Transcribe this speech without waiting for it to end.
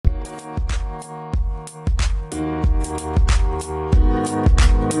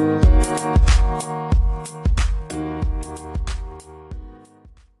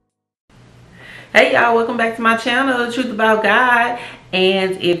Hey y'all, welcome back to my channel, The Truth About God.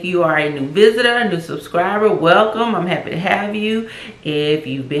 And if you are a new visitor, a new subscriber, welcome. I'm happy to have you. If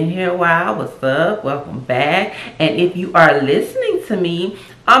you've been here a while, what's up? Welcome back. And if you are listening to me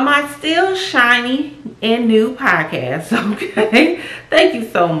on my still shiny and new podcast, okay? Thank you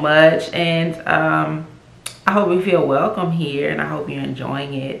so much. And I hope you feel welcome here, and I hope you're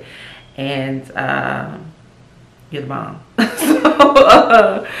enjoying it. And you're the bomb.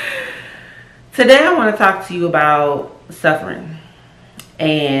 Today I want to talk to you about suffering,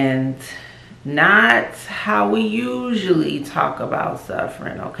 and not how we usually talk about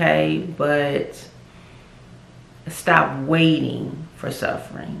suffering, okay? But stop waiting for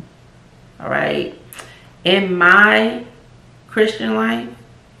suffering, all right? In my Christian life,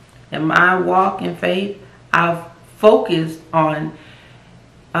 in my walk in faith, I've focused on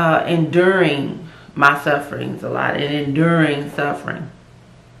enduring my sufferings a lot and enduring suffering.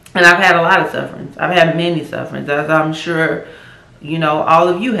 And I've had a lot of sufferings. I've had many sufferings, as I'm sure, you know, all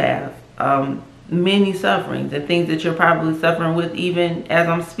of you have. Many sufferings and things that you're probably suffering with even as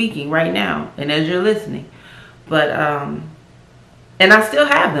I'm speaking right now and as you're listening. But, and I still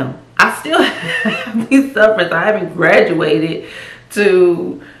have them. I still have these sufferings. I haven't graduated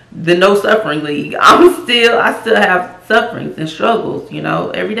to the no suffering league. I still have sufferings and struggles, you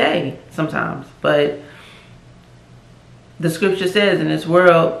know, every day sometimes. But the scripture says in this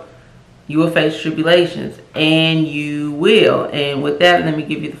world, you will face tribulations, and you will. And with that, let me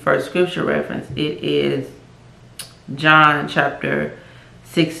give you the first scripture reference. It is John chapter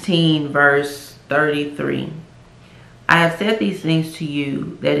 16, verse 33. I have said these things to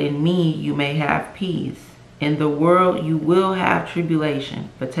you, that in me you may have peace. In the world you will have tribulation,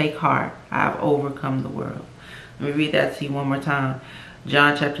 but take heart, I have overcome the world. Let me read that to you one more time.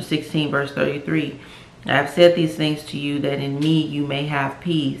 John chapter 16, verse 33. I have said these things to you, that in me you may have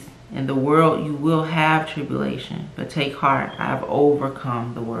peace. In the world you will have tribulation, but take heart, I have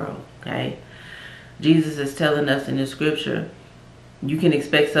overcome the world. Okay? Jesus is telling us in the scripture, you can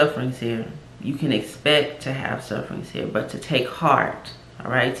expect sufferings here. You can expect to have sufferings here, but to take heart,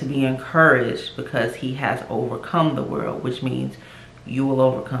 all right? To be encouraged, because he has overcome the world, which means you will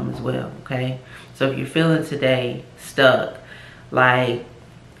overcome as well, okay? So if you're feeling today stuck, like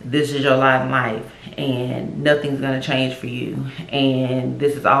this is your lot in life and nothing's going to change for you, and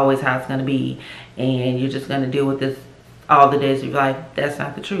this is always how it's going to be, and you're just going to deal with this all the days of your life, that's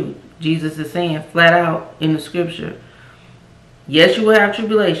not the truth. Jesus is saying flat out in the scripture, yes, you will have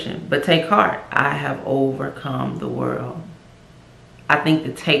tribulation, but take heart, I have overcome the world. I think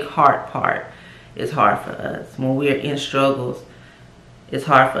the take heart part is hard for us. When we're in struggles, it's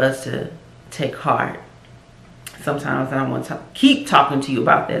hard for us to take heart. Sometimes I want to keep talking to you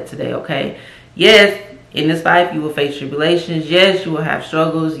about that today, okay? Yes, in this life you will face tribulations. Yes, you will have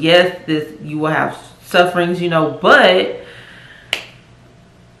struggles. Yes, you will have sufferings, you know, but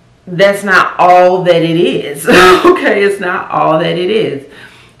that's not all that it is, okay? It's not all that it is.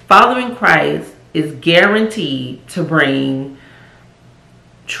 Following Christ is guaranteed to bring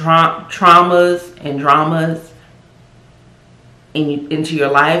traumas and dramas into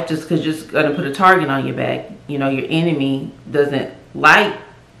your life, just because you're going to put a target on your back. You know, your enemy doesn't like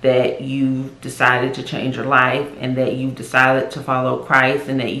that you've decided to change your life, and that you've decided to follow Christ,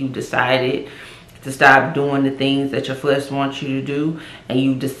 and that you've decided to stop doing the things that your flesh wants you to do, and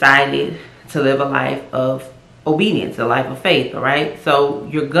you've decided to live a life of obedience, a life of faith, all right? So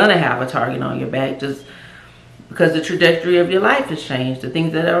you're going to have a target on your back, just because the trajectory of your life has changed. The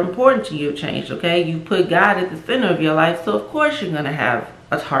things that are important to you have changed, okay? You put God at the center of your life, so of course you're going to have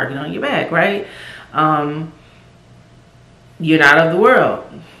a target on your back, right? You're not of the world.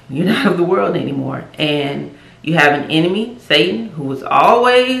 You're not of the world anymore. And you have an enemy, Satan, who is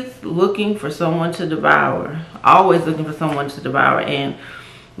always looking for someone to devour. Always looking for someone to devour. And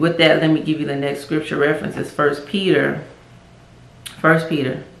with that, let me give you the next scripture reference. It's 1 Peter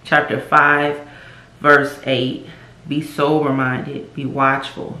chapter 5, verse 8. Be sober-minded, be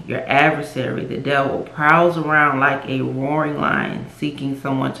watchful. Your adversary, the devil, prowls around like a roaring lion, seeking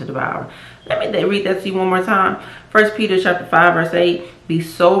someone to devour. Let me read that to you one more time. 1 Peter chapter 5, verse 8. Be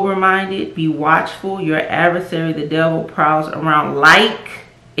sober-minded, be watchful. Your adversary, the devil, prowls around like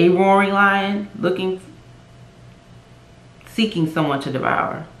a roaring lion, seeking someone to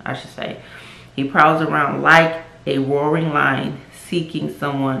devour, I should say. He prowls around like a roaring lion, seeking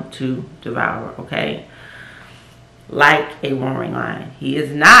someone to devour, okay? Like a roaring lion. He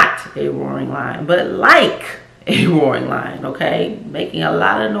is not a roaring lion, but like a roaring lion, okay? Making a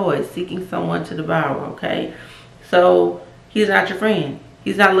lot of noise, seeking someone to devour, okay? So he's not your friend.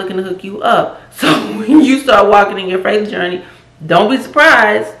 He's not looking to hook you up. So when you start walking in your faith journey, don't be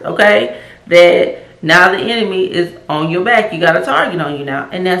surprised, okay, that now the enemy is on your back. You got a target on you now.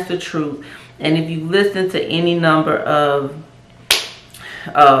 And that's the truth. And if you listen to any number of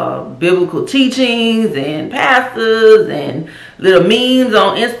biblical teachings and pastors and little memes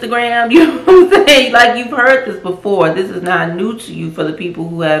on Instagram, you know what I'm saying? Like, you've heard this before. This is not new to you for the people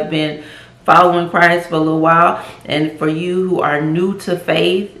who have been following Christ for a little while. And for you who are new to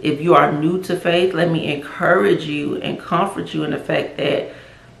faith, if you are new to faith, let me encourage you and comfort you in the fact that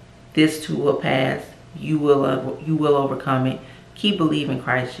this too will pass. You will overcome it. Keep believing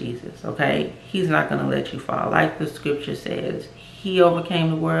Christ Jesus, okay? He's not going to let you fall. Like the scripture says, he overcame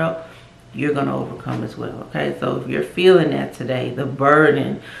the world. You're going to overcome as well, okay? So if you're feeling that today, the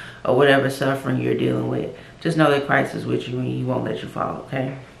burden or whatever suffering you're dealing with, just know that Christ is with you and he won't let you fall,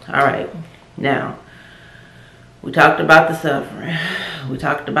 okay? All right. Now, we talked about the suffering. We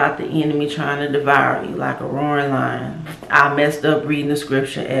talked about the enemy trying to devour you like a roaring lion. I messed up reading the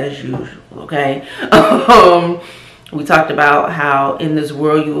scripture as usual, okay? We talked about how in this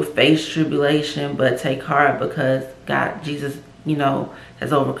world you will face tribulation, but take heart because God, Jesus, you know,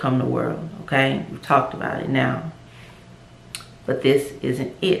 has overcome the world, okay? We've talked about it now. But this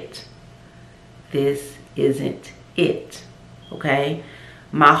isn't it. This isn't it, okay?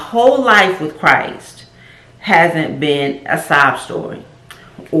 My whole life with Christ hasn't been a sob story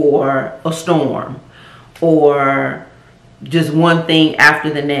or a storm or just one thing after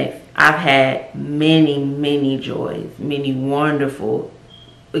the next. I've had many, many joys, many wonderful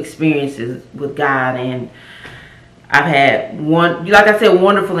experiences with God, and I've had like I said,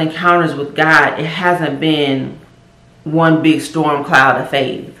 wonderful encounters with God. It hasn't been one big storm cloud of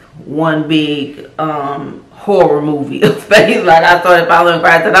faith, one big horror movie of faith. Like I started following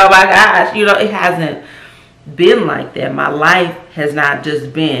Christ and oh my gosh, you know, it hasn't been like that. My life has not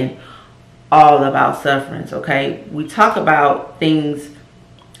just been all about sufferings, okay? We talk about things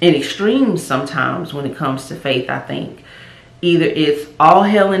in extremes sometimes when it comes to faith, I think. Either it's all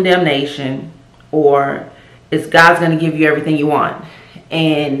hell and damnation or it's God's going to give you everything you want.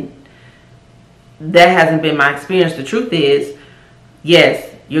 And that hasn't been my experience. The truth is,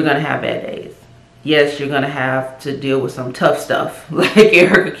 yes, you're going to have bad days. Yes, you're going to have to deal with some tough stuff. Like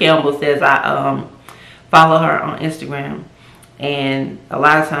Erica Campbell says, I follow her on Instagram. And a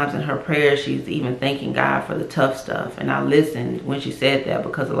lot of times in her prayers, she's even thanking God for the tough stuff. And I listened when she said that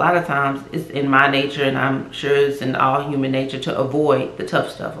because a lot of times it's in my nature, and I'm sure it's in all human nature, to avoid the tough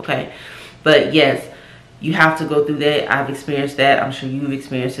stuff, okay? But yes, you have to go through that. I've experienced that. I'm sure you've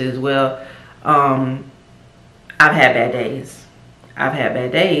experienced it as well. I've had bad days. I've had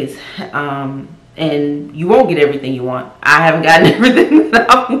bad days. And you won't get everything you want. I haven't gotten everything that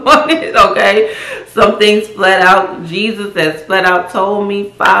I wanted, okay? Some things flat out, Jesus has flat out told me,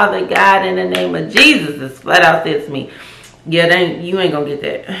 Father God, in the name of Jesus, has flat out said to me, yeah, you ain't gonna get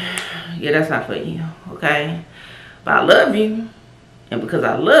that. Yeah, that's not for you, okay? But I love you. And because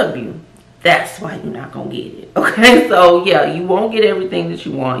I love you, that's why you're not gonna get it, okay? So yeah, you won't get everything that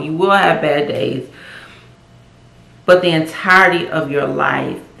you want. You will have bad days. But the entirety of your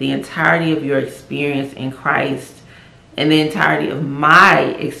life, the entirety of your experience in Christ, and the entirety of my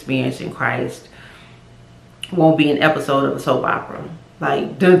experience in Christ won't be an episode of a soap opera.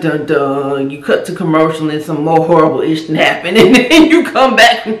 Like, dun dun dun, you cut to commercial and some more horrible ish than happened. And then you come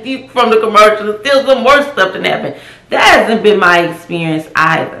back from the commercial and still some more stuff than happened. That hasn't been my experience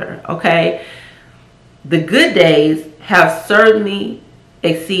either, okay? The good days have certainly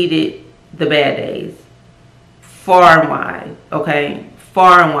exceeded the bad days. Far and wide, okay?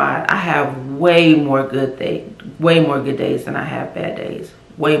 Far and wide. I have way more good days than I have bad days.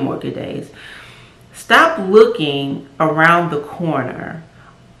 Way more good days. Stop looking around the corner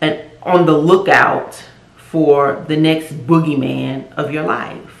and on the lookout for the next boogeyman of your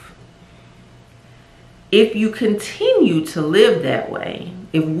life. If you continue to live that way,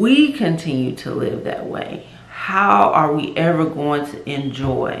 if we continue to live that way, how are we ever going to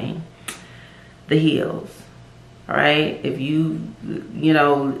enjoy the hills? All right, if you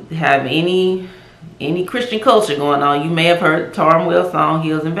know, have any Christian culture going on, you may have heard the Torm Will song,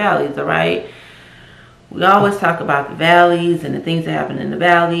 Hills and Valleys, all right? We always talk about the valleys and the things that happen in the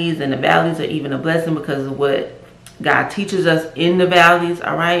valleys, and the valleys are even a blessing because of what God teaches us in the valleys,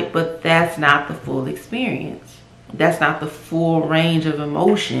 all right? But that's not the full experience. That's not the full range of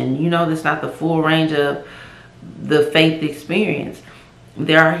emotion. You know, that's not the full range of the faith experience.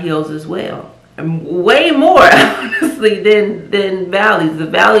 There are hills as well. Way more, honestly, than valleys. The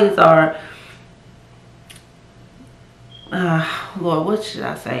valleys are, Lord, what should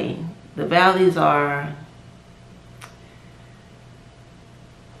I say? The valleys are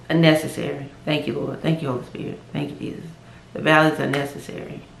necessary. Thank you, Lord. Thank you, Holy Spirit. Thank you, Jesus. The valleys are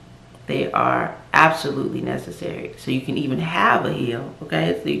necessary. They are absolutely necessary. So you can even have a hill,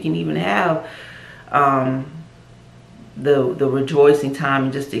 okay? So you can even have the rejoicing time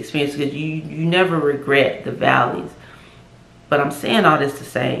and just the experience, because you never regret the valleys. But I'm saying all this to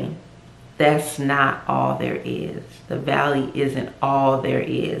say, that's not all there is. The valley isn't all there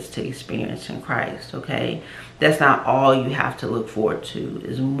is to experience in Christ, okay? That's not all you have to look forward to.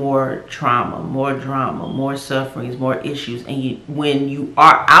 Is more trauma, more drama, more sufferings, more issues. And when you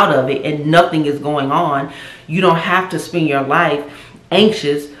are out of it and nothing is going on, you don't have to spend your life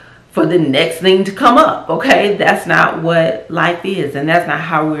anxious for the next thing to come up, okay? That's not what life is, and that's not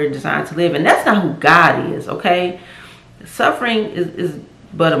how we're designed to live, and that's not who God is, okay? Suffering is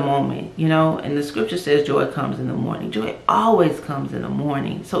but a moment, you know, and the scripture says joy comes in the morning. Joy always comes in the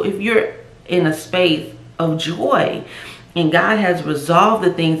morning. So if you're in a space of joy and God has resolved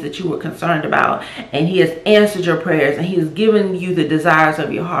the things that you were concerned about, and he has answered your prayers, and he has given you the desires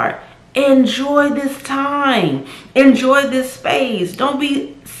of your heart, enjoy this time. Enjoy this space. Don't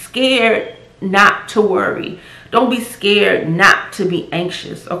be scared not to worry. Don't be scared not to be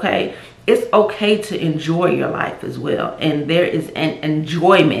anxious, okay? It's okay to enjoy your life as well. And there is an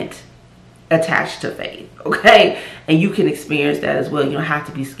enjoyment attached to faith, okay? And you can experience that as well. You don't have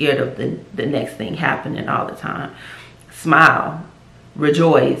to be scared of the next thing happening all the time. Smile,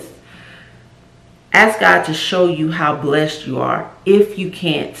 rejoice. Ask God to show you how blessed you are. If you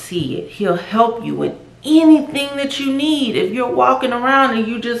can't see it, he'll help you in anything that you need. If you're walking around and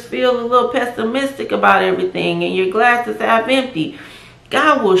you just feel a little pessimistic about everything and your glass is half empty,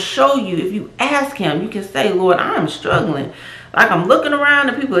 God will show you. If you ask him, you can say, Lord, I'm struggling. Like, I'm looking around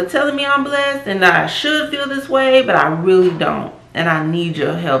and people are telling me I'm blessed and that I should feel this way, but I really don't. And I need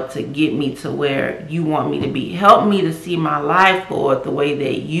your help to get me to where you want me to be. Help me to see my life, Lord, the way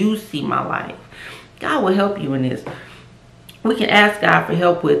that you see my life. God will help you in this. We can ask God for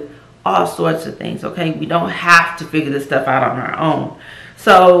help with all sorts of things, okay? We don't have to figure this stuff out on our own.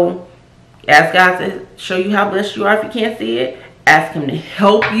 So ask God to show you how blessed you are if you can't see it. Ask him to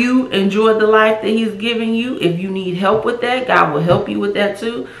help you enjoy the life that he's giving you. If you need help with that, God will help you with that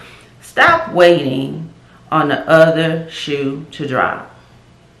too. Stop waiting on the other shoe to drop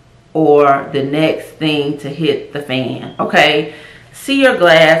or the next thing to hit the fan, okay? See your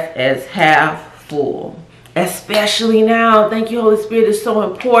glass as half full. Especially now, thank you, Holy Spirit, is so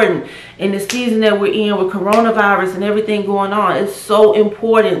important in the season that we're in with coronavirus and everything going on. It's so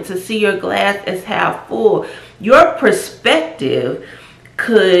important to see your glass as half full. Your perspective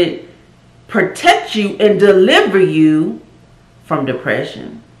could protect you and deliver you from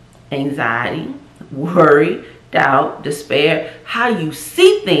depression, anxiety, worry, doubt, despair. How you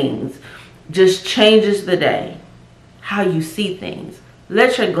see things just changes the day. How you see things.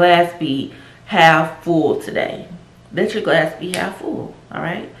 Let your glass be half full today. Let your glass be half full, all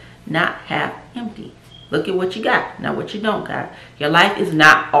right? Not half empty. Look at what you got, not what you don't got. Your life is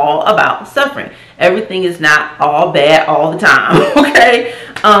not all about suffering. Everything is not all bad all the time, okay?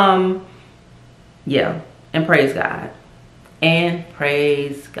 Yeah, and praise God. And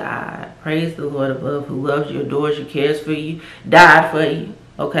praise God. Praise the Lord above, who loves you, adores you, cares for you, died for you,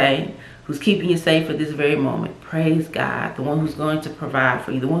 okay? Who's keeping you safe at this very moment. Praise God, the one who's going to provide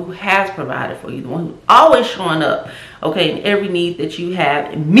for you, the one who has provided for you, the one who's always showing up, okay, in every need that you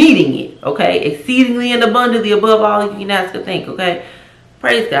have, and meeting it, okay, exceedingly and abundantly above all you can ask or think, okay?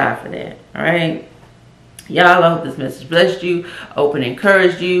 Praise God for that, all right? Y'all, I hope this message blessed you, I hope it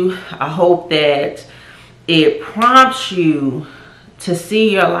encouraged you. I hope that it prompts you to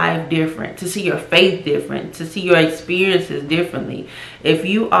see your life different, to see your faith different, to see your experiences differently. If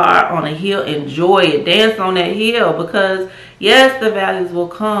you are on a hill, enjoy it. Dance on that hill, because yes, the valleys will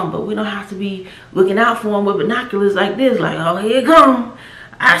come, but we don't have to be looking out for them with binoculars like this, like, oh, here it comes.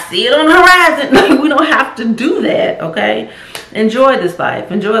 I see it on the horizon. Like, we don't have to do that, okay? Enjoy this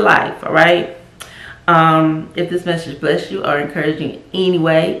life. Enjoy life, all right? If this message blessed you or encouraged you in any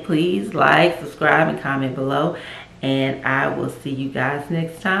way, please like, subscribe, and comment below. And I will see you guys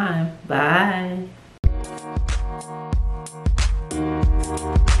next time. Bye.